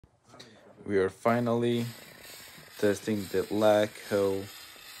We are finally testing the Laco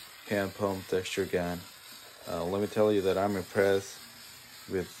hand pump texture gun. Let me tell you that I'm impressed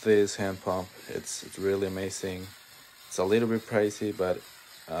with this hand pump. It's really amazing. It's a little bit pricey, but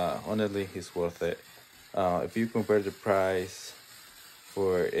honestly, it's worth it. If you compare the price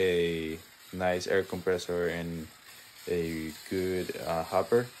for a nice air compressor and a good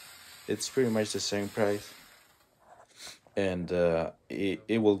hopper, it's pretty much the same price, and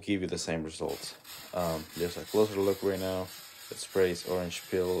it will give you the same results. There's a closer look right now. It sprays orange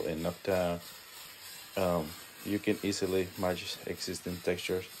peel and knockdown. Um, you can easily match existing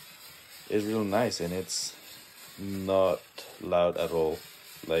textures. It's real nice and it's not loud at all,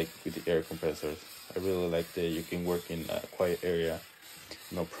 like with the air compressors. I really like that you can work in a quiet area,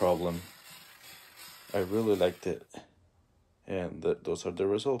 no problem. I really liked it, and those are the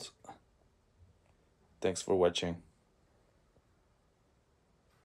results. Thanks for watching.